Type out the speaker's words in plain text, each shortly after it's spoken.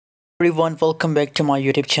Everyone, welcome back to my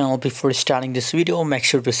YouTube channel. Before starting this video, make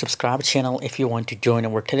sure to subscribe channel. If you want to join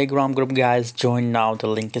our Telegram group, guys, join now. The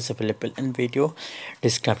link is available in video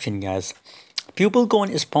description, guys. Pupil coin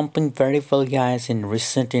is pumping very well, guys, in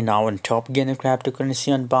recently now on top gainer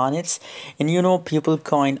cryptocurrency on binance. And Pupil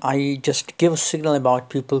coin, I just give a signal about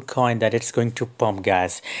Pupil coin that it's going to pump,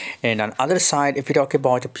 guys. And on other side, if we talk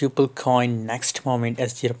about a Pupil coin, next moment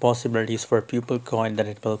as there are possibilities for Pupil coin that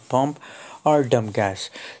it will pump or dump, guys.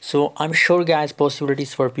 So I'm sure, guys,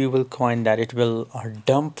 possibilities for Pupil coin that it will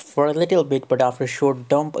dump for a little bit, but after a short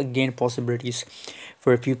dump again possibilities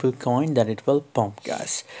for Pupil coin that it will pump,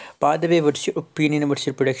 guys. By the way, what's your opinion, what's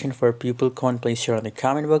your prediction for Pupil coin? Please share in the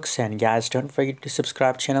comment box, and guys, don't forget to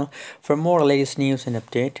subscribe channel for more latest news and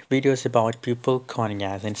update videos about Pupil coin,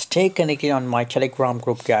 guys. And stay connected on my Telegram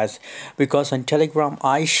group, guys, because on Telegram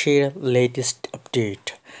I share latest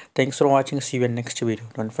update. Thanks for watching. See you in next video.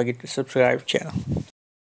 Don't forget to subscribe channel.